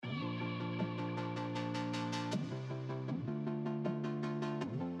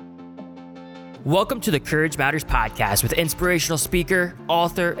Welcome to the Courage Matters podcast with inspirational speaker,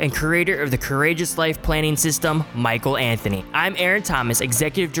 author, and creator of the Courageous Life Planning System, Michael Anthony. I'm Aaron Thomas,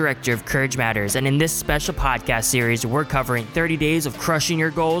 Executive Director of Courage Matters, and in this special podcast series, we're covering 30 days of crushing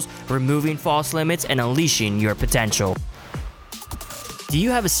your goals, removing false limits, and unleashing your potential. Do you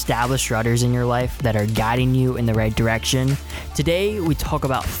have established rudders in your life that are guiding you in the right direction? Today, we talk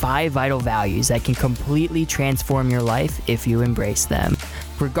about 5 vital values that can completely transform your life if you embrace them.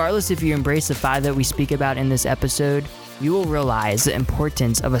 Regardless if you embrace the 5 that we speak about in this episode, you will realize the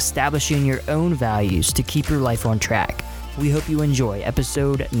importance of establishing your own values to keep your life on track. We hope you enjoy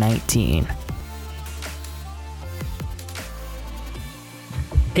episode 19.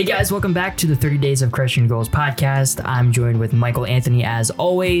 Hey guys, welcome back to the 30 Days of Crushing Your Goals podcast. I'm joined with Michael Anthony as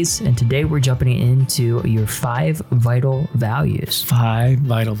always, and today we're jumping into your 5 vital values. 5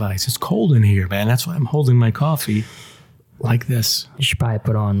 vital values. It's cold in here, man. That's why I'm holding my coffee like this. You should probably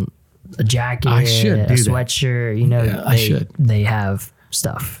put on a jacket, I should do a sweatshirt. You know, yeah, I should. They have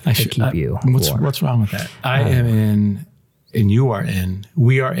stuff to keep you warm. What's wrong with that? I am in, and you are in,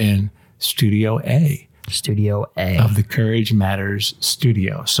 we are in Studio A. Studio A of the Courage Matters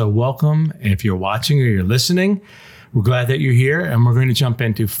studio. So welcome. And if you're watching or you're listening, we're glad that you're here. And we're going to jump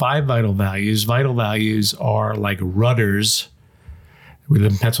into 5 vital values. Vital values are like rudders. We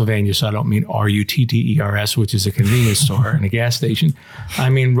live in Pennsylvania, so I don't mean R-U-T-T-E-R-S, which is a convenience store and a gas station. I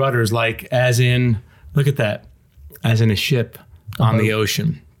mean rudders, like as in, look at that, as in a ship on the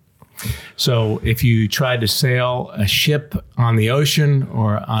ocean. So if you tried to sail a ship on the ocean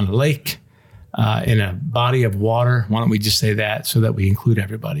or on a lake, in a body of water, why don't we just say that so that we include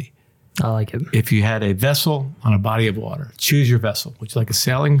everybody? I like it. If you had a vessel on a body of water, choose your vessel. Would you like a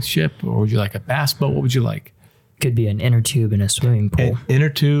sailing ship or would you like a bass boat? What would you like? Could be an inner tube in a swimming pool. An inner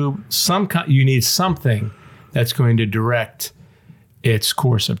tube, you need something that's going to direct its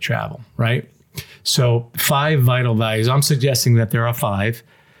course of travel, right? So 5 vital values. I'm suggesting that there are 5.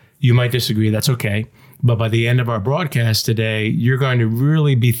 You might disagree, that's okay. But by the end of our broadcast today, you're going to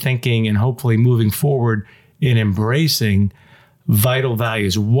really be thinking and hopefully moving forward in embracing vital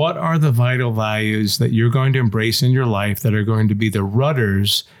values. What are the vital values that you're going to embrace in your life that are going to be the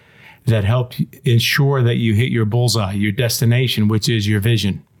rudders that help ensure that you hit your bullseye, your destination, which is your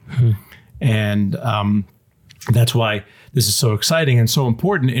vision? And that's why this is so exciting and so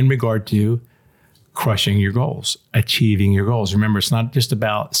important in regard to crushing your goals, achieving your goals. Remember, it's not just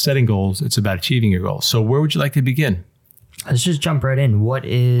about setting goals, it's about achieving your goals. So where would you like to begin? Let's just jump right in. What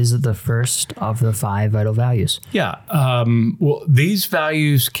is the first of the 5 vital values? Yeah. Well, these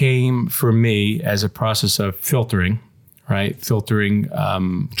values came for me as a process of filtering, right? Filtering,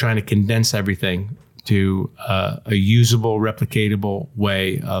 trying to condense everything to a usable, replicatable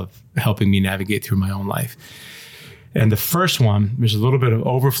way of helping me navigate through my own life. And the first one, there's a little bit of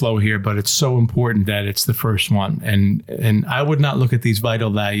overflow here, but it's so important that it's the first one. And I would not look at these vital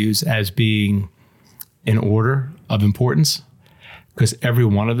values as being in order of importance, because every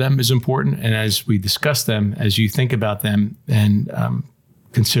one of them is important. And as we discuss them, as you think about them and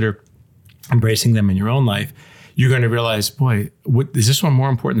consider embracing them in your own life, you're going to realize, boy, is this one more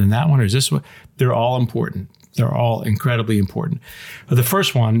important than that one? Or is this one? They're all important. They're all incredibly important. The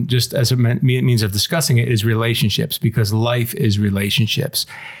first one, just as a means of discussing it, is relationships, because life is relationships.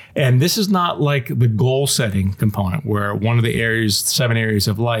 And this is not like the goal setting component where one of the 7 areas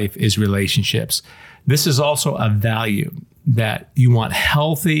of life is relationships. This is also a value that you want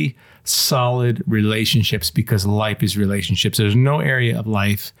healthy, solid relationships, because life is relationships. There's no area of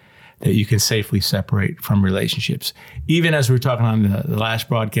life that you can safely separate from relationships. Even as we were talking on the last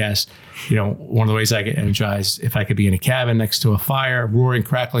broadcast, you know, one of the ways I get energized, if I could be in a cabin next to a fire, roaring,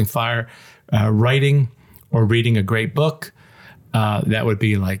 crackling fire, writing or reading a great book, that would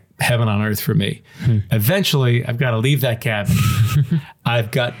be like heaven on earth for me. Eventually, I've got to leave that cabin. I've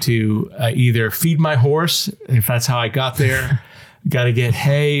got to either feed my horse, if that's how I got there, got to get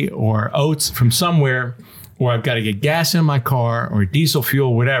hay or oats from somewhere, or I've got to get gas in my car or diesel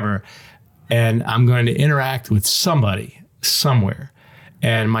fuel, whatever, and I'm going to interact with somebody somewhere.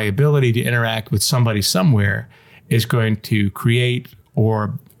 And my ability to interact with somebody somewhere is going to create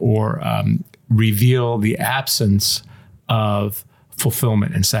or reveal the absence of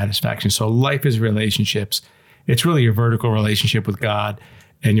fulfillment and satisfaction. So life is relationships. It's really your vertical relationship with God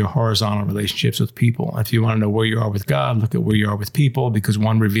and your horizontal relationships with people. If you want to know where you are with God, look at where you are with people, because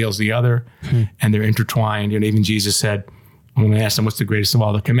one reveals the other and they're intertwined. And even Jesus said, when we asked him what's the greatest of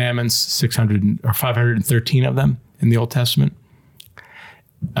all the commandments, 600 or 513 of them in the Old Testament.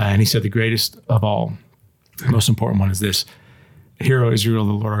 And he said the greatest of all, the most important one is this: Hear, O Israel,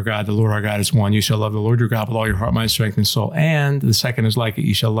 the Lord our God is one. You shall love the Lord your God with all your heart, mind, strength, and soul. And the second is like it,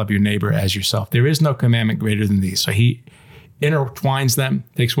 you shall love your neighbor as yourself. There is no commandment greater than these. So he intertwines them,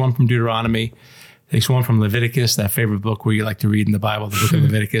 takes one from Deuteronomy, takes one from Leviticus, that favorite book where you like to read in the Bible, the book of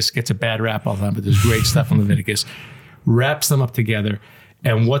Leviticus. Gets a bad rap all the time, but there's great stuff in Leviticus. Wraps them up together.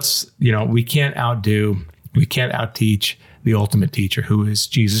 And we can't outteach the ultimate teacher, who is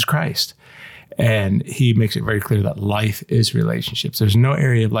Jesus Christ. And he makes it very clear that life is relationships. There's no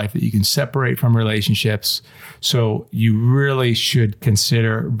area of life that you can separate from relationships. So you really should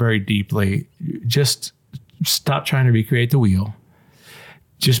consider very deeply, just stop trying to recreate the wheel.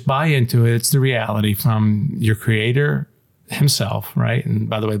 Just buy into it. It's the reality from your creator himself, right? And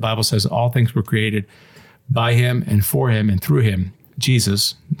by the way, the Bible says all things were created by him and for him and through him,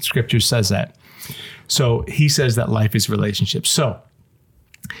 Jesus. Scripture says that. So he says that life is relationships. So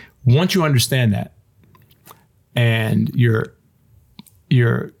once you understand that and you're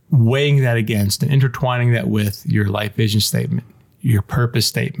weighing that against and intertwining that with your life vision statement, your purpose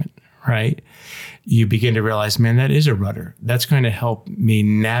statement, right? You begin to realize, man, that is a rudder. That's going to help me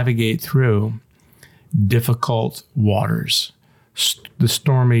navigate through difficult waters, the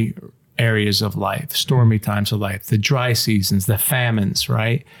stormy areas of life, stormy times of life, the dry seasons, the famines,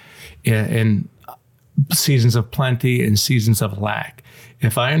 right? And seasons of plenty and seasons of lack.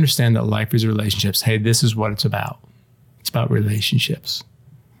 If I understand that life is relationships, hey, this is what it's about. It's about relationships.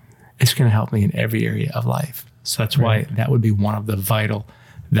 It's going to help me in every area of life. So that's why that would be one of the vital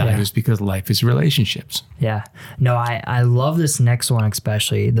values, because life is relationships. Yeah. No, I love this next one,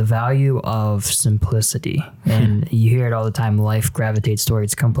 especially the value of simplicity. And you hear it all the time. Life gravitates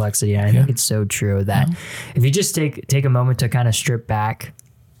towards complexity. And I think it's so true that if you just take a moment to kind of strip back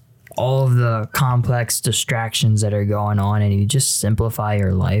all of the complex distractions that are going on and you just simplify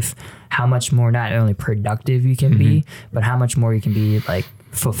your life, how much more not only productive you can be, but how much more you can be like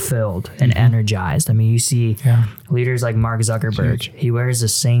fulfilled and energized. I mean, you see leaders like Mark Zuckerberg. He wears the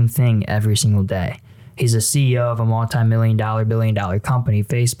same thing every single day. He's a CEO of a multi-billion dollar company,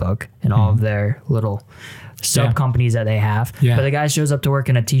 Facebook, and all of their little sub companies that they have. But the guy shows up to work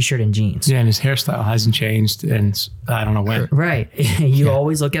in a t-shirt and jeans. Yeah, and his hairstyle hasn't changed, and I don't know when. Right. You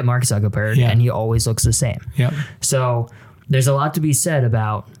always look at Mark Zuckerberg, and he always looks the same. Yeah. So there's a lot to be said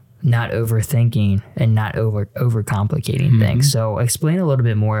about not overthinking and not overcomplicating things. So explain a little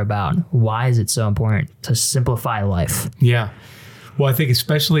bit more about why is it so important to simplify life? Yeah. Well, I think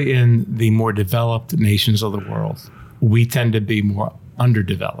especially in the more developed nations of the world, we tend to be more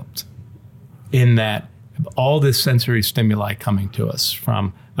underdeveloped in that all this sensory stimuli coming to us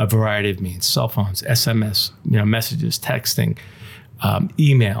from a variety of means, cell phones, SMS, messages, texting,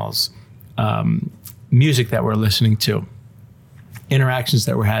 emails, music that we're listening to, interactions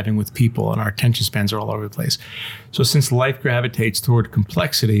that we're having with people, and our attention spans are all over the place. So since life gravitates toward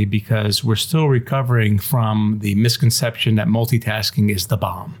complexity because we're still recovering from the misconception that multitasking is the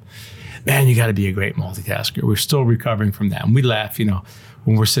bomb. Man, you got to be a great multitasker. We're still recovering from that. And we laugh,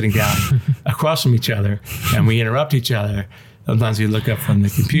 when we're sitting down across from each other and we interrupt each other. Sometimes we look up from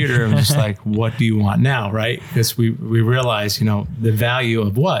the computer and we're just like, what do you want now, right? Because we realize, the value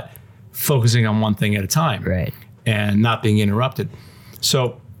of what? Focusing on one thing at a time. Right. And not being interrupted.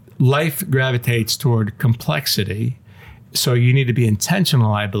 So life gravitates toward complexity. So you need to be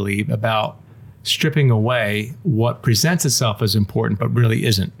intentional, I believe, about stripping away what presents itself as important, but really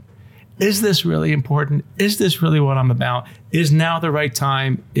isn't. Is this really important? Is this really what I'm about? Is now the right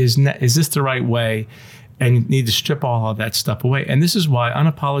time? Is this the right way? And you need to strip all of that stuff away. And this is why,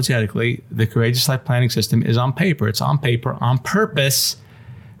 unapologetically, the Courageous Life Planning System is on paper. It's on paper on purpose,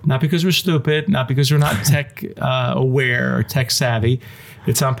 not because we're stupid, not because we're not tech aware or tech savvy.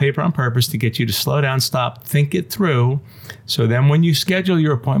 It's on paper on purpose to get you to slow down, stop, think it through. So then when you schedule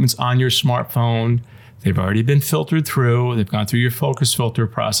your appointments on your smartphone, they've already been filtered through. They've gone through your focus filter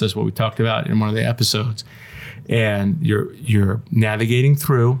process, what we talked about in one of the episodes. And you're navigating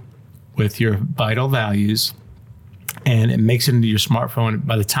through with your vital values, and it makes it into your smartphone.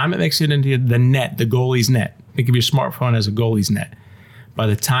 By the time it makes it into the net, the goalie's net, think of your smartphone as a goalie's net. By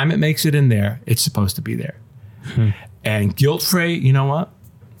the time it makes it in there, it's supposed to be there. And guilt-free, you know what?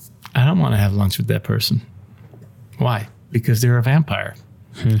 I don't want to have lunch with that person. Why? Because they're a vampire.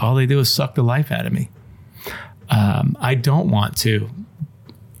 All they do is suck the life out of me. I don't want to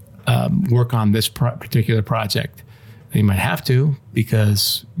work on this particular project. You might have to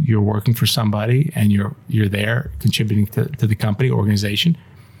because you're working for somebody and you're there contributing to the company, organization.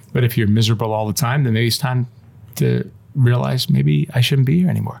 But if you're miserable all the time, then maybe it's time to realize maybe I shouldn't be here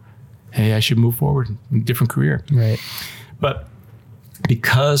anymore. Hey, I should move forward in a different career. Right. But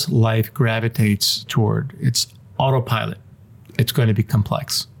because life gravitates toward its autopilot, it's going to be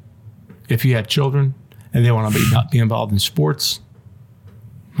complex. If you had children and they want to be involved in sports,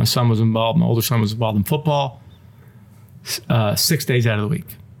 my older son was involved in football, 6 days out of the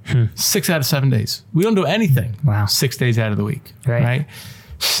week. 6 out of 7 days. We don't do anything. Wow. 6 days out of the week. Right?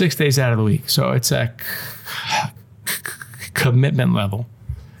 6 days out of the week. So it's a commitment level.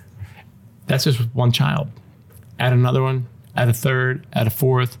 That's just one child. Add another one, add a third, add a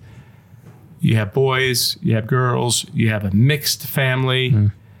fourth. You have boys, you have girls, you have a mixed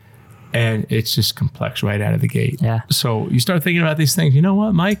family, and it's just complex right out of the gate. Yeah. So you start thinking about these things. You know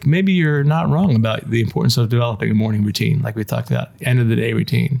what, Mike? Maybe you're not wrong about the importance of developing a morning routine, like we talked about, end of the day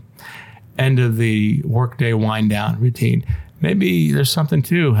routine, end of the workday wind down routine. Maybe there's something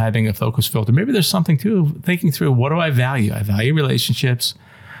to having a focus filter. Maybe there's something to thinking through, what do I value? I value relationships.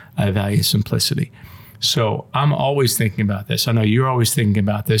 I value simplicity. So I'm always thinking about this. I know you're always thinking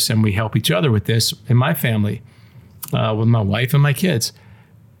about this, and we help each other with this in my family, with my wife and my kids.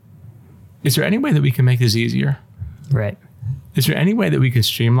 Is there any way that we can make this easier? Right. Is there any way that we can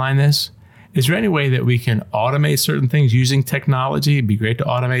streamline this? Is there any way that we can automate certain things using technology? It'd be great to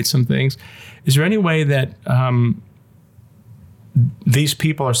automate some things. Is there any way that these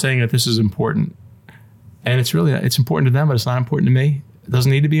people are saying that this is important, and it's important to them, but it's not important to me? It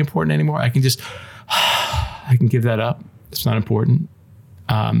doesn't need to be important anymore. I can give that up. It's not important.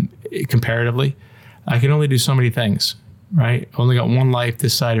 Comparatively, I can only do so many things, right? Only got one life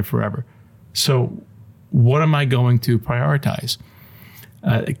this side of forever. So what am I going to prioritize?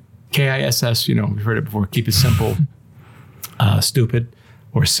 KISS, we've heard it before. Keep it simple, stupid,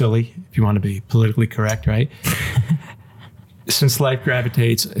 or silly, if you want to be politically correct, right? Since life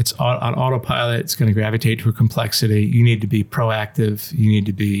gravitates, it's on autopilot, it's going to gravitate toward complexity. You need to be proactive. You need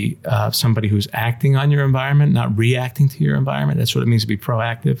to be somebody who's acting on your environment, not reacting to your environment. That's what it means to be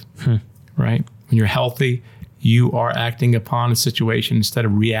proactive, right? When you're healthy, you are acting upon a situation instead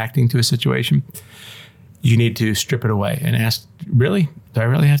of reacting to a situation. You need to strip it away and ask, really? Do I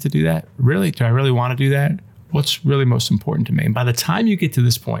really have to do that? Really? Do I really want to do that? What's really most important to me? And by the time you get to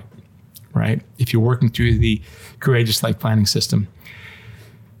this point, right, if you're working through the Courageous Life Planning System,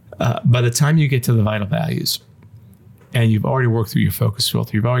 by the time you get to the vital values, and you've already worked through your focus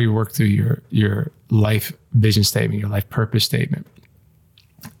filter, you've already worked through your life vision statement, your life purpose statement,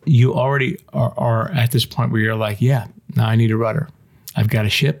 you already are at this point where you're like, yeah, now I need a rudder. I've got a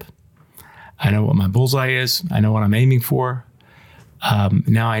ship. I know what my bullseye is. I know what I'm aiming for.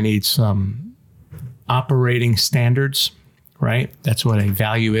 Now I need some operating standards, right? That's what a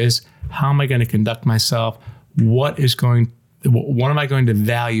value is. How am I going to conduct myself? What am I going to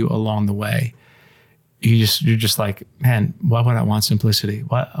value along the way? You're just like, man, why would I want simplicity?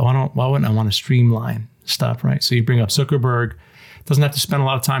 Why wouldn't I want to streamline stuff, right? So you bring up Zuckerberg. Doesn't have to spend a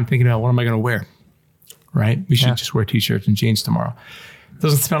lot of time thinking about what am I going to wear, right? We should just wear t-shirts and jeans tomorrow.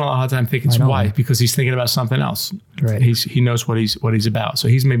 Doesn't spend a lot of time thinking why, because he's thinking about something else. Right. He knows what he's about. So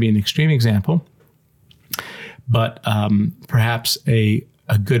he's maybe an extreme example, but perhaps a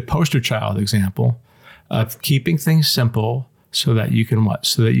good poster child example of keeping things simple so that you can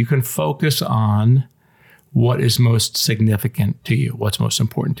So that you can focus on what is most significant to you, what's most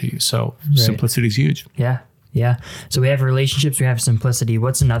important to you. So simplicity is huge. Yeah. Yeah. So we have relationships, we have simplicity.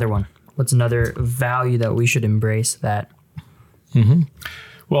 What's another one? What's another value that we should embrace that? Mm-hmm.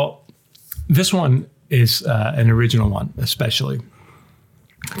 Well, this one is an original one, especially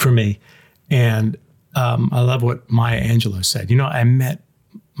for me. And I love what Maya Angelou said. I met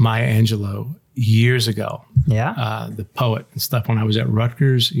Maya Angelou years ago. Yeah. The poet and stuff, when I was at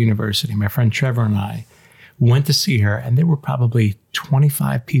Rutgers University. My friend Trevor and I went to see her, and there were probably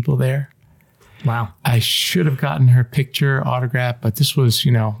 25 people there. Wow. I should have gotten her picture autograph, but this was,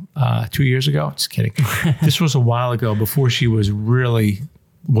 2 years ago. Just kidding. This was a while ago, before she was really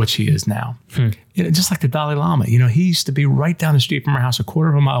what she is now. Just like the Dalai Lama. He used to be right down the street from our house, a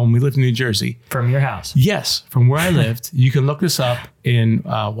quarter of a mile when we lived in New Jersey. From your house? Yes, from where I lived. You can look this up in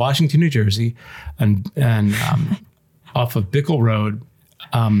Washington, New Jersey, and off of Bickle Road,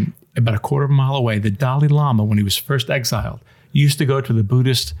 about a quarter of a mile away. The Dalai Lama, when he was first exiled, used to go to the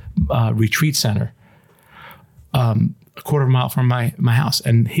Buddhist retreat center a quarter of a mile from my house.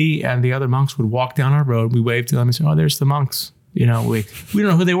 And he and the other monks would walk down our road. We waved to them and said, oh, there's the monks. We don't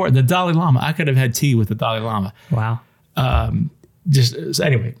know who they were. The Dalai Lama. I could have had tea with the Dalai Lama. Wow.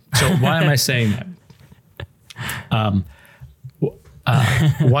 Anyway, so why am I saying that?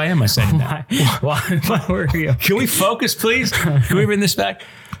 Why am I saying that? Why were you? Can we focus, please? Can we bring this back?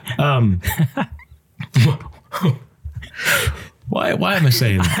 Why am I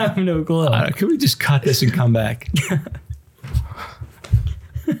saying that? I have no clue. Can we just cut this and come back?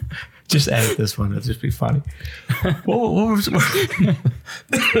 Just edit this one. It'll just be funny. What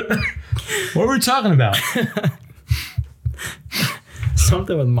were we talking about?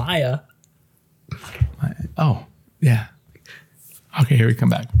 Something with Maya. Oh, yeah. Okay, here we come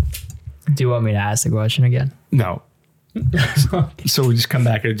back. Do you want me to ask the question again? No. So we just come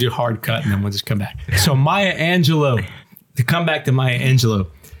back and do a hard cut, and then we'll just come back. So Maya Angelou, to come back to Maya Angelou,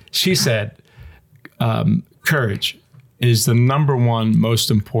 she said, courage is the number one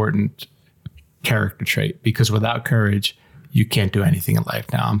most important character trait, because without courage, you can't do anything in life.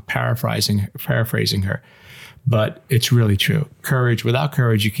 Now, I'm paraphrasing her, but it's really true. Without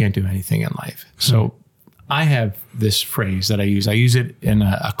courage, you can't do anything in life. So I have this phrase that I use. I use it in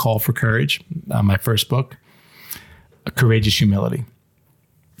a Call for Courage, my first book, Courageous Humility.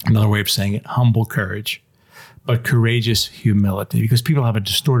 Another way of saying it, humble courage, but courageous humility, because people have a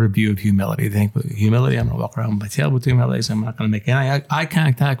distorted view of humility. They think, with humility, I'm going to walk around with my tail between my legs. I'm not going to make any eye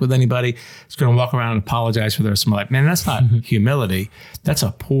contact with anybody. It's going to walk around and apologize for the rest of my life. Man, that's not humility. That's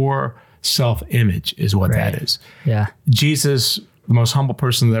a poor self-image is what that is. Yeah. Jesus, the most humble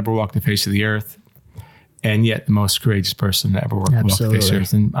person that ever walked the face of the earth, and yet the most courageous person that ever walked the face of the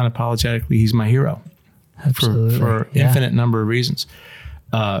earth. And unapologetically, he's my hero. For infinite number of reasons.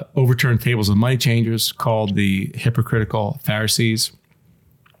 Overturned tables of money changers, called the hypocritical Pharisees,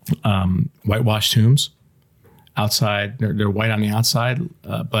 whitewashed tombs. Outside, they're white on the outside,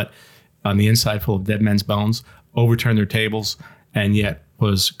 but on the inside full of dead men's bones. Overturned their tables, and yet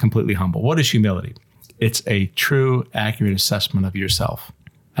was completely humble. What is humility? It's a true, accurate assessment of yourself.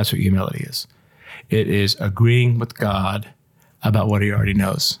 That's what humility is. It is agreeing with God about what he already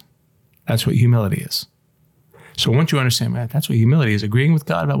knows. That's what humility is. So once you understand that, that's what humility is, agreeing with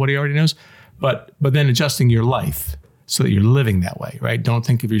God about what he already knows, but then adjusting your life so that you're living that way, right? Don't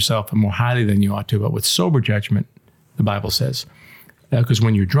think of yourself more highly than you ought to, but with sober judgment, the Bible says. Because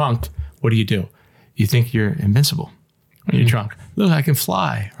when you're drunk, what do? You think you're invincible when you're drunk. Look, I can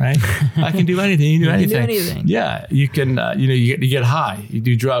fly, right? I can do anything. You can do anything. Yeah, you can, you get high, you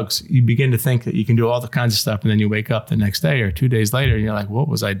do drugs, you begin to think that you can do all the kinds of stuff, and then you wake up the next day or 2 days later, and you're like, what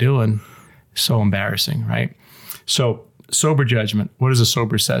was I doing? So embarrassing, right? So sober judgment, what is a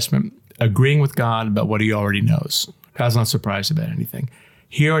sober assessment? Agreeing with God about what he already knows. God's not surprised about anything.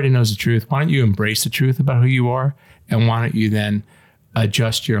 He already knows the truth. Why don't you embrace the truth about who you are? And why don't you then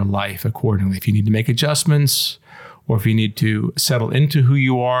adjust your life accordingly? If you need to make adjustments, or if you need to settle into who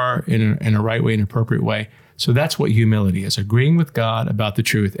you are in a right way, an appropriate way. So that's what humility is, agreeing with God about the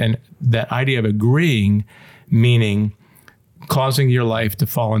truth. And that idea of agreeing, meaning causing your life to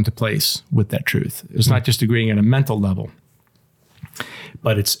fall into place with that truth. It's not just agreeing at a mental level,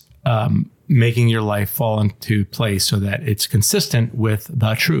 but it's making your life fall into place so that it's consistent with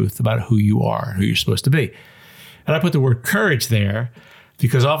the truth about who you are, who you're supposed to be. And I put the word courage there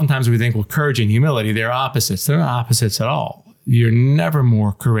because oftentimes we think, well, courage and humility, they're opposites. They're not opposites at all. You're never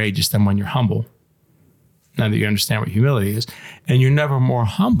more courageous than when you're humble, now that you understand what humility is, and you're never more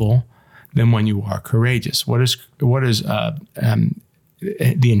humble than when you are courageous. What is the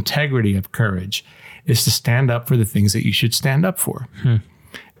integrity of courage is to stand up for the things that you should stand up for,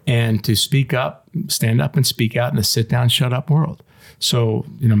 and to speak up, stand up and speak out in a sit down, shut up world. So,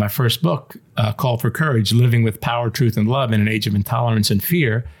 my first book, Call for Courage, Living with Power, Truth, and Love in an Age of Intolerance and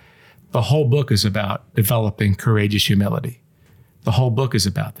Fear, the whole book is about developing courageous humility. The whole book is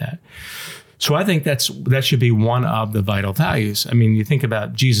about that. So I think that should be one of the vital values. I mean, you think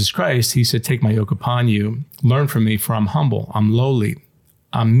about Jesus Christ, he said, take my yoke upon you, learn from me, for I'm humble, I'm lowly,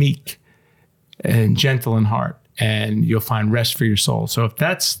 I'm meek and gentle in heart, and you'll find rest for your soul. So if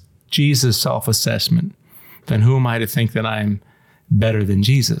that's Jesus' self-assessment, then who am I to think that I'm better than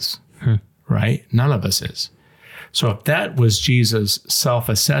Jesus, right? None of us is. So if that was Jesus'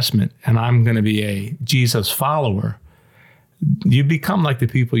 self-assessment and I'm going to be a Jesus follower, you become like the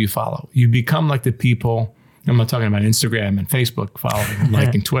people you follow. You become like the people, I'm not talking about Instagram and Facebook following,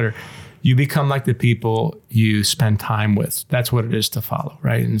 like and Twitter. You become like the people you spend time with. That's what it is to follow,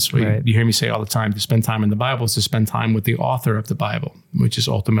 right? And so you hear me say all the time, to spend time in the Bible is to spend time with the author of the Bible, which is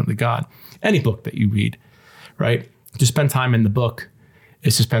ultimately God. Any book that you read, right? To spend time in the book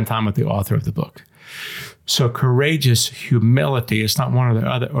is to spend time with the author of the book. So courageous humility is not one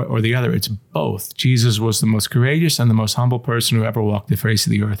or the other. It's both. Jesus was the most courageous and the most humble person who ever walked the face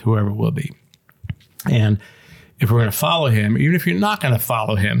of the earth, whoever will be. And if we're going to follow him, even if you're not going to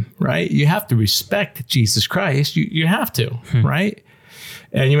follow him, right, you have to respect Jesus Christ. You have to, right?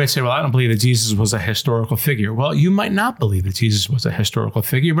 And you might say, well, I don't believe that Jesus was a historical figure. Well, you might not believe that Jesus was a historical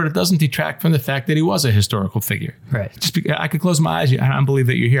figure, but it doesn't detract from the fact that he was a historical figure. Right. I could close my eyes. I don't believe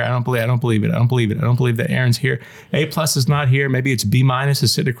that you're here. I don't believe it. I don't believe that Aaron's here. A+ is not here. Maybe it's B-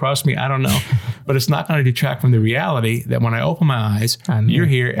 is sitting across me. I don't know. But it's not going to detract from the reality that when I open my eyes, you're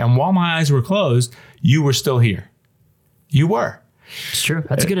here. And while my eyes were closed, you were still here. You were. It's true.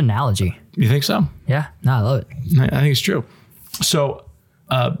 That's a good analogy. You think so? Yeah. No, I love it. I think it's true. So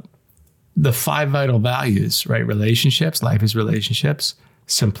the 5 vital values, right? Relationships. Life is relationships.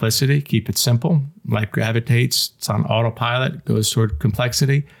 Simplicity. Keep it simple. Life gravitates. It's on autopilot. Goes toward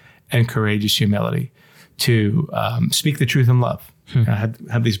complexity. And courageous humility. To speak the truth in love. I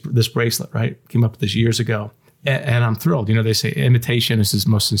had this bracelet, right? Came up with this years ago. And I'm thrilled. You know, they say imitation is the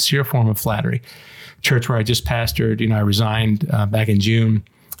most sincere form of flattery. Church where I just pastored, you know, I resigned back in June.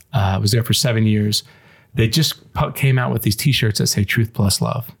 I was there for 7 years. They just came out with these t-shirts that say truth plus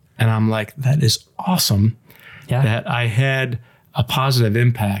love. And I'm like, that is awesome that I had a positive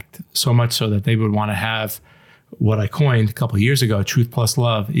impact, so much so that they would want to have what I coined a couple of years ago, truth plus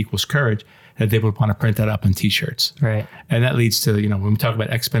love equals courage, that they would want to print that up on t-shirts. Right. And that leads to, you know, when we talk about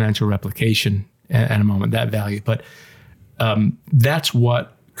exponential replication in a moment, that value. But that's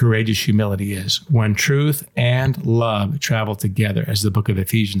what courageous humility is. When truth and love travel together, as the book of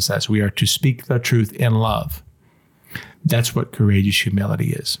Ephesians says, we are to speak the truth in love. That's what courageous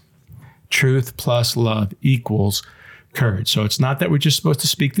humility is. Truth plus love equals courage. So it's not that we're just supposed to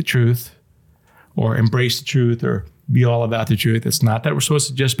speak the truth or embrace the truth or be all about the truth. It's not that we're supposed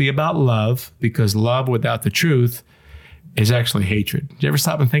to just be about love, because love without the truth is actually hatred. Did you ever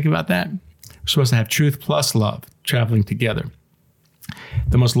stop and think about that? We're supposed to have truth plus love traveling together.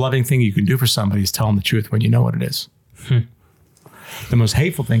 The most loving thing you can do for somebody is tell them the truth when you know what it is. The most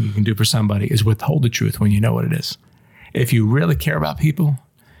hateful thing you can do for somebody is withhold the truth when you know what it is. If you really care about people,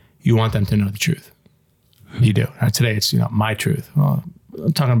 you want them to know the truth. You do. Now, today it's, you know, my truth. Well,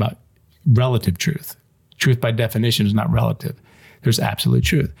 I'm talking about relative truth. Truth by definition is not relative. There's absolute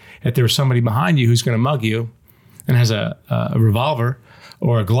truth. If there's somebody behind you who's going to mug you and has a revolver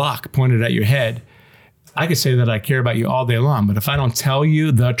or a Glock pointed at your head, I could say that I care about you all day long, but if I don't tell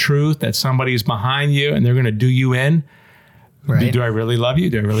you the truth that somebody's behind you and they're going to do you in, right. Do I really love you?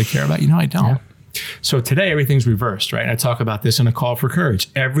 Do I really care about you? No, I don't. Yeah. So today everything's reversed, right? And I talk about this in a call for courage.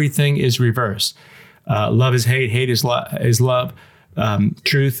 Everything is reversed. Love is hate. Hate is love.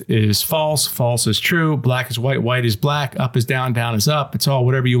 Truth is false. False is true. Black is white. White is black. Up is down. Down is up. It's all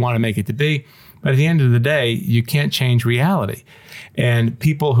whatever you want to make it to be. But at the end of the day, you can't change reality. And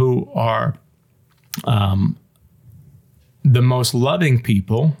people who are the most loving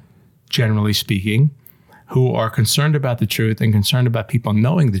people, generally speaking, who are concerned about the truth and concerned about people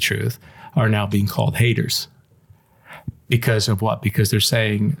knowing the truth, are now being called haters. Because of what? Because they're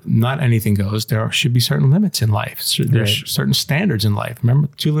saying not anything goes. There should be certain limits in life. There's certain standards in life. Remember,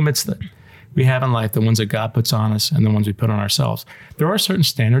 2 limits that we have in life, the ones that God puts on us and the ones we put on ourselves. There are certain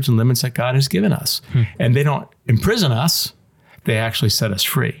standards and limits that God has given us. And they don't imprison us. They actually set us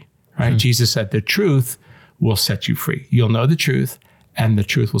free. Right? Jesus said, the truth will set you free. You'll know the truth, and the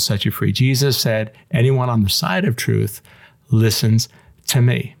truth will set you free. Jesus said, anyone on the side of truth listens to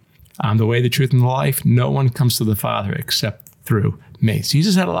me. I'm the way, the truth, and the life. No one comes to the Father except through me.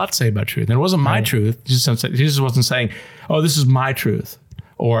 Jesus had a lot to say about truth. And it wasn't my truth. Jesus wasn't saying, oh, this is my truth,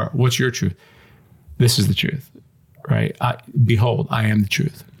 or what's your truth? This is the truth, right? Behold, I am the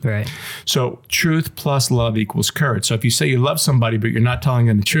truth. Right. So truth plus love equals courage. So if you say you love somebody, but you're not telling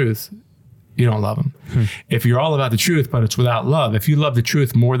them the truth, you don't love them. If you're all about the truth, but it's without love, if you love the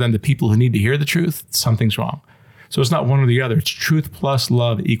truth more than the people who need to hear the truth, something's wrong. So it's not one or the other. It's truth plus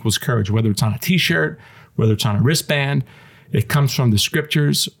love equals courage, whether it's on a t-shirt, whether it's on a wristband. It comes from the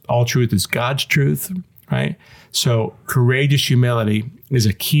scriptures. All truth is God's truth, right? So courageous humility is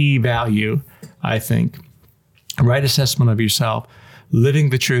a key value, I think. Right assessment of yourself, living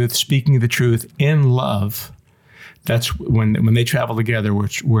the truth, speaking the truth in love. That's when they travel together,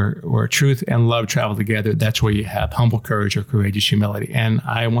 where truth and love travel together, that's where you have humble courage or courageous humility. And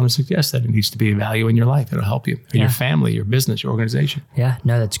I want to suggest that it needs to be a value in your life. It'll help you, in your family, your business, your organization. Yeah,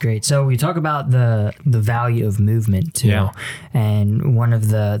 no, that's great. So we talk about the value of movement too. Yeah. And one of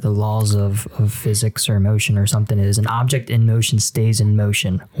the laws of physics or motion or something is an object in motion stays in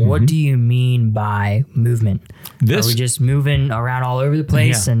motion. Mm-hmm. What do you mean by movement? Are we just moving around all over the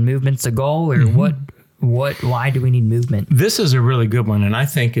place and movement's the goal, or what? Why do we need movement? This is a really good one. And I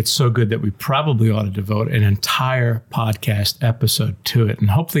think it's so good that we probably ought to devote an entire podcast episode to it. And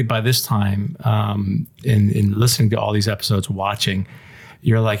hopefully by this time, in listening to all these episodes, watching,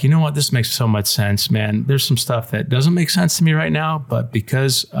 you're like, you know what, this makes so much sense, man. There's some stuff that doesn't make sense to me right now, but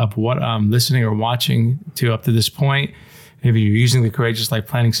because of what I'm listening or watching to up to this point, maybe you're using the Courageous Life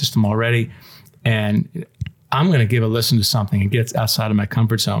Planning System already, and I'm going to give a listen to something and get outside of my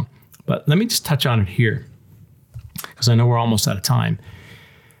comfort zone. But let me just touch on it here, because I know we're almost out of time.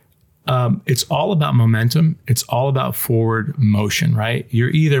 It's all about momentum. It's all about forward motion, right?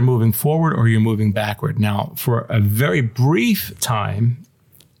 You're either moving forward or you're moving backward. Now, for a very brief time,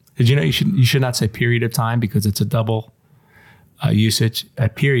 did you know you should not say period of time, because it's a double usage. A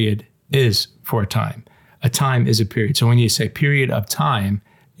period is for a time. A time is a period. So when you say period of time,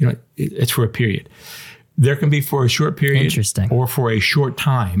 it's for a period. There can be for a short period or for a short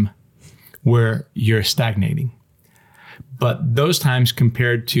time where you're stagnating. But those times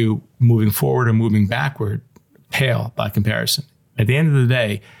compared to moving forward or moving backward pale by comparison. At the end of the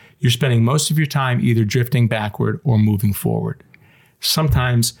day, you're spending most of your time either drifting backward or moving forward.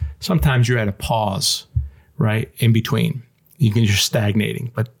 Sometimes you're at a pause, right, in between. You're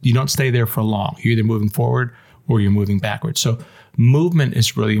stagnating, but you don't stay there for long. You're either moving forward or you're moving backward. So movement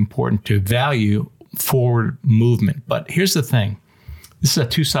is really important to value forward movement. But here's the thing. This is a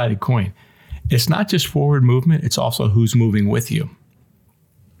two-sided coin. It's not just forward movement, it's also who's moving with you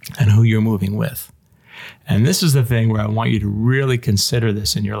and who you're moving with. And this is the thing where I want you to really consider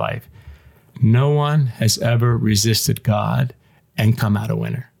this in your life. No one has ever resisted God and come out a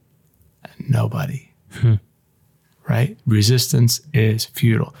winner. Nobody. Right? Resistance is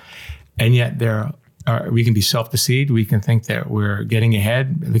futile. And yet we can be self-deceived. We can think that we're getting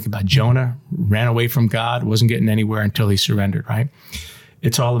ahead. Think about Jonah, ran away from God, wasn't getting anywhere until he surrendered, right?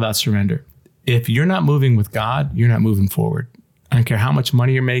 It's all about surrender. If you're not moving with God, you're not moving forward. I don't care how much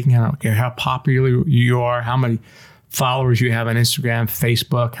money you're making. I don't care how popular you are, how many followers you have on Instagram,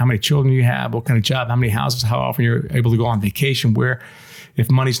 Facebook, how many children you have, what kind of job, how many houses, how often you're able to go on vacation, if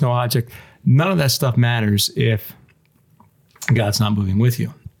money's no object. None of that stuff matters if God's not moving with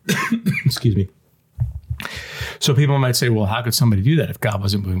you. Excuse me. So people might say, well, how could somebody do that if God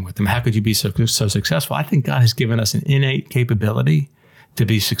wasn't moving with them? How could you be so successful? I think God has given us an innate capability to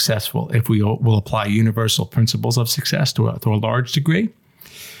be successful if we will apply universal principles of success to a large degree.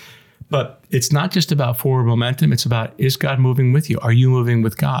 But it's not just about forward momentum. It's about, is God moving with you? Are you moving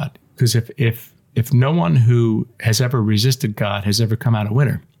with God? Because if no one who has ever resisted God has ever come out a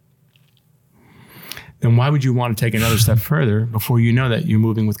winner, then why would you want to take another step further before you know that you're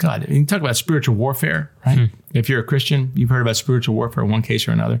moving with God? And you talk about spiritual warfare, right? If you're a Christian, you've heard about spiritual warfare in one case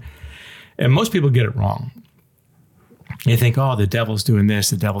or another. And most people get it wrong. You think, oh, the devil's doing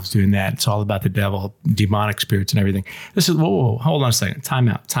this, the devil's doing that. It's all about the devil, demonic spirits and everything. This is, whoa, hold on a second. Time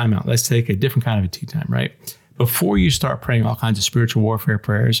out. Let's take a different kind of a tea time, right? Before you start praying all kinds of spiritual warfare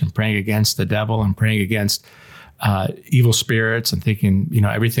prayers and praying against the devil and praying against evil spirits and thinking,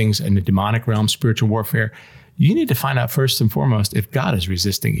 everything's in the demonic realm, spiritual warfare, you need to find out first and foremost if God is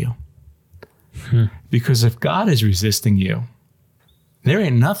resisting you. Because if God is resisting you, there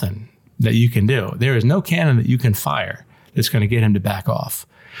ain't nothing that you can do. There is no cannon that you can fire that's going to get him to back off.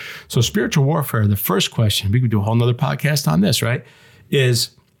 So spiritual warfare, the first question, we could do a whole nother podcast on this, right? Is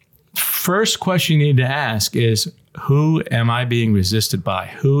first question you need to ask is, who am I being resisted by?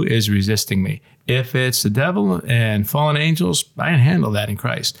 Who is resisting me? If it's the devil and fallen angels, I can handle that in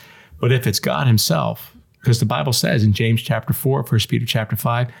Christ. But if it's God himself, because the Bible says in James chapter 4, 1 Peter chapter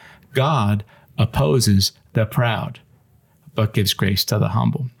 5, God opposes the proud, but gives grace to the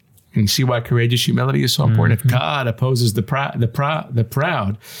humble. And you see why courageous humility is so important. If God opposes the proud,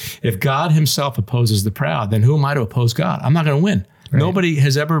 if God himself opposes the proud, then who am I to oppose God? I'm not going to win. Right. Nobody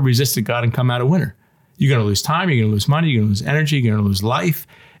has ever resisted God and come out a winner. You're going to lose time, you're going to lose money, you're going to lose energy, you're going to lose life,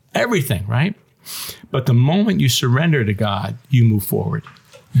 everything, right? But the moment you surrender to God, you move forward.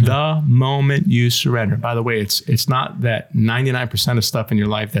 The moment you surrender. By the way, it's not that 99% of stuff in your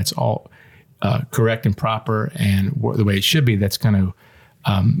life that's all correct and proper and the way it should be that's going to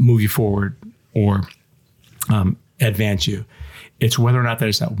move you forward or advance you. It's whether or not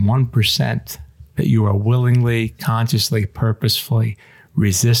there's that 1% that you are willingly, consciously, purposefully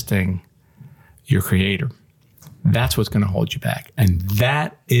resisting your Creator. That's what's going to hold you back. And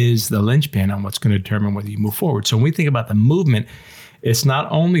that is the linchpin on what's going to determine whether you move forward. So when we think about the movement, it's not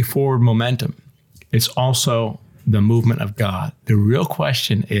only forward momentum, it's also the movement of God. The real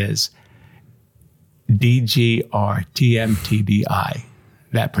question is DGRTMTDI.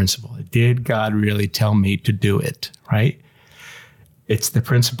 That principle. Did God really tell me to do it, right? It's the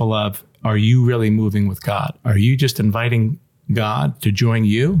principle of, are you really moving with God? Are you just inviting God to join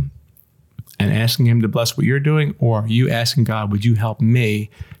you and asking him to bless what you're doing? Or are you asking God, would you help me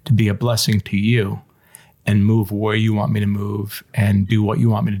to be a blessing to you and move where you want me to move and do what you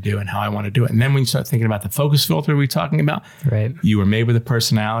want me to do and how I want to do it. And then when you start thinking about the focus filter we're talking about, right? You were made with a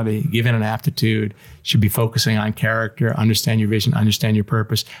personality, given an aptitude, should be focusing on character, understand your vision, understand your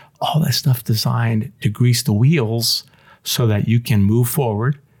purpose, all that stuff designed to grease the wheels so that you can move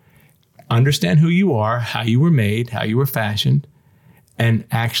forward, understand who you are, how you were made, how you were fashioned, and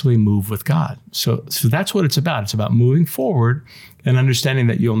actually move with God. So that's what it's about. It's about moving forward and understanding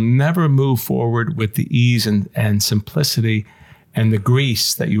that you'll never move forward with the ease and simplicity and the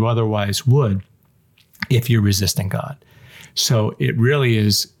grease that you otherwise would if you're resisting God. So it really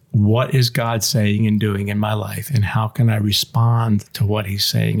is, what is God saying and doing in my life, and how can I respond to what he's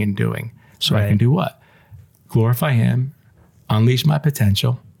saying and doing so I can do what? Glorify him, unleash my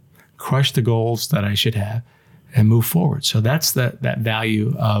potential, crush the goals that I should have, and move forward. So that's that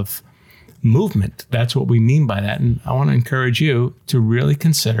value of movement. That's what we mean by that. And I want to encourage you to really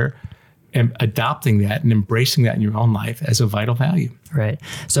consider adopting that and embracing that in your own life as a vital value. Right.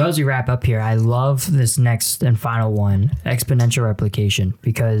 So as we wrap up here, I love this next and final one, exponential replication,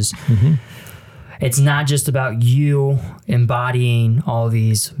 because it's not just about you embodying all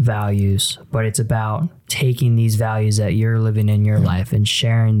these values, but it's about taking these values that you're living in your life and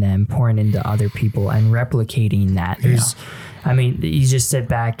sharing them, pouring into other people and replicating that. I mean, you just sit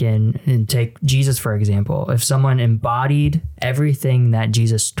back and take Jesus, for example. If someone embodied everything that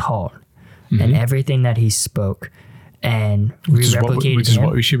Jesus taught and everything that he spoke and re-replicated which is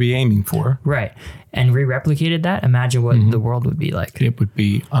what we should be aiming for. Right. And re-replicated that, imagine what the world would be like. It would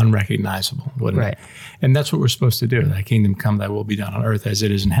be unrecognizable, wouldn't it? And that's what we're supposed to do. Thy kingdom come, thy will be done on earth as it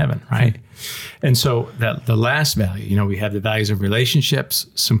is in heaven, right? And so that the last value, we have the values of relationships,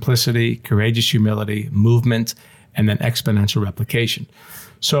 simplicity, courageous humility, movement, and then exponential replication.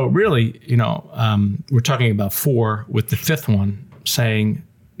 So really, we're talking about 4, with the 5th one saying,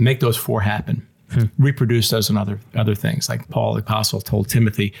 make those 4 happen. Reproduce those and other things. Like Paul the Apostle told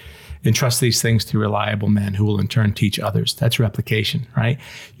Timothy, entrust these things to reliable men who will in turn teach others. That's replication, right?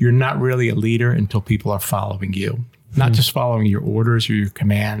 You're not really a leader until people are following you. Not just following your orders or your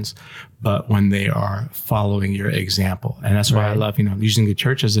commands, but when they are following your example. And that's why I love, using the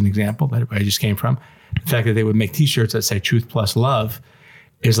church as an example that I just came from. The fact that they would make t-shirts that say truth plus love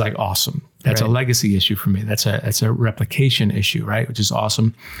is like awesome. That's a legacy issue for me. That's a replication issue, right? Which is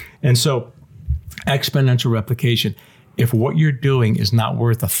awesome. And so exponential replication, if what you're doing is not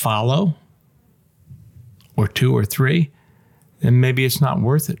worth a follow or 2 or 3, then maybe it's not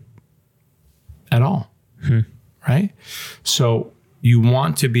worth it at all, right? So you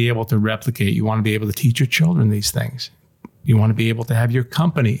want to be able to replicate. You want to be able to teach your children these things. You want to be able to have your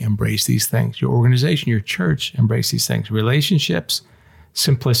company embrace these things, your organization, your church embrace these things. Relationships,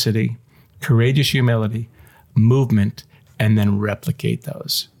 simplicity, courageous humility, movement, and then replicate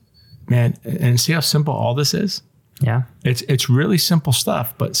those. Man, and see how simple all this is? Yeah. It's really simple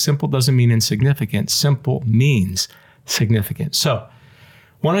stuff, but simple doesn't mean insignificant. Simple means significant. So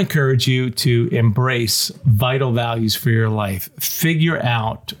want to encourage you to embrace vital values for your life. Figure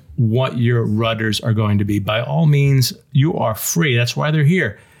out what your rudders are going to be. By all means, you are free. That's why they're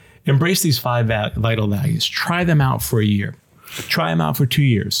here. Embrace these 5 vital values. Try them out for a year. Try them out for 2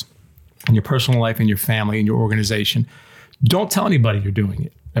 years in your personal life, in your family, in your organization. Don't tell anybody you're doing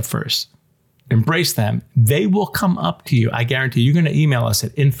it at first. Embrace them. They will come up to you. I guarantee you're going to email us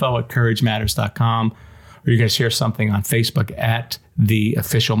at info@couragematters.com, or you're going to share something on Facebook at the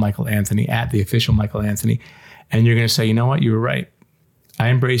official Michael Anthony, and you're going to say, you know what, you were right. I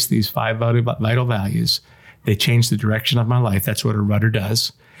embrace these 5 vital values. They change the direction of my life. That's what a rudder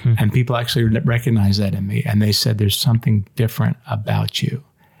does. And people actually recognize that in me. And they said, there's something different about you.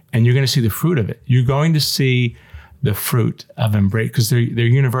 And you're going to see the fruit of it. You're going to see the fruit of embrace, because they're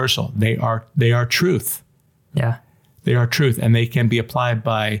universal. They are truth. Yeah. They are truth. And they can be applied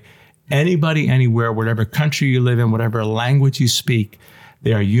by anybody, anywhere, whatever country you live in, whatever language you speak.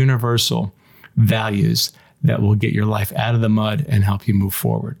 They are universal values that will get your life out of the mud and help you move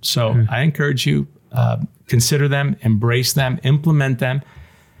forward. So I encourage you, consider them, embrace them, implement them.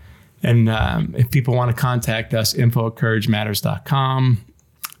 And if people want to contact us, info@couragematters.com,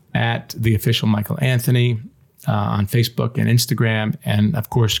 at the official Michael Anthony, on Facebook and Instagram, and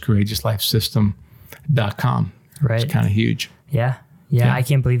of course, courageouslifesystem.com. Right. It's kind of huge. Yeah. I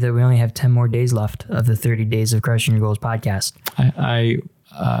can't believe that we only have 10 more days left of the 30 Days of Crushing Your Goals podcast.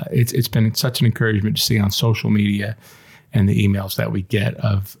 It's been such an encouragement to see on social media and the emails that we get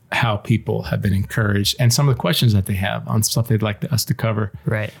of how people have been encouraged and some of the questions that they have on stuff they'd like us to cover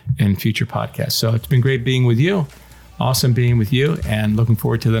in future podcasts. So it's been great being with you. Awesome being with you, and looking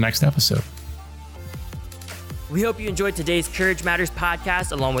forward to the next episode. We hope you enjoyed today's Courage Matters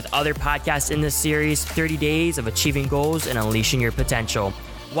podcast, along with other podcasts in this series, 30 Days of Achieving Goals and Unleashing Your Potential.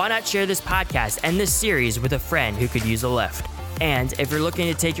 Why not share this podcast and this series with a friend who could use a lift? And if you're looking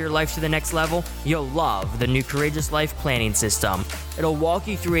to take your life to the next level, you'll love the new Courageous Life Planning System. It'll walk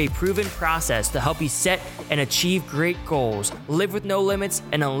you through a proven process to help you set and achieve great goals, live with no limits,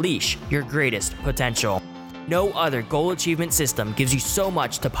 and unleash your greatest potential. No other goal achievement system gives you so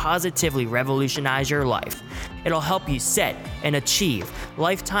much to positively revolutionize your life. It'll help you set and achieve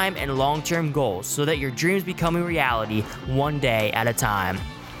lifetime and long-term goals so that your dreams become a reality one day at a time.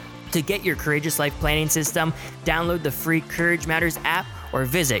 To get your Courageous Life Planning System, download the free Courage Matters app or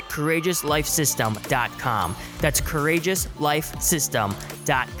visit CourageousLifeSystem.com. That's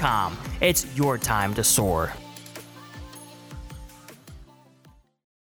CourageousLifeSystem.com. It's your time to soar.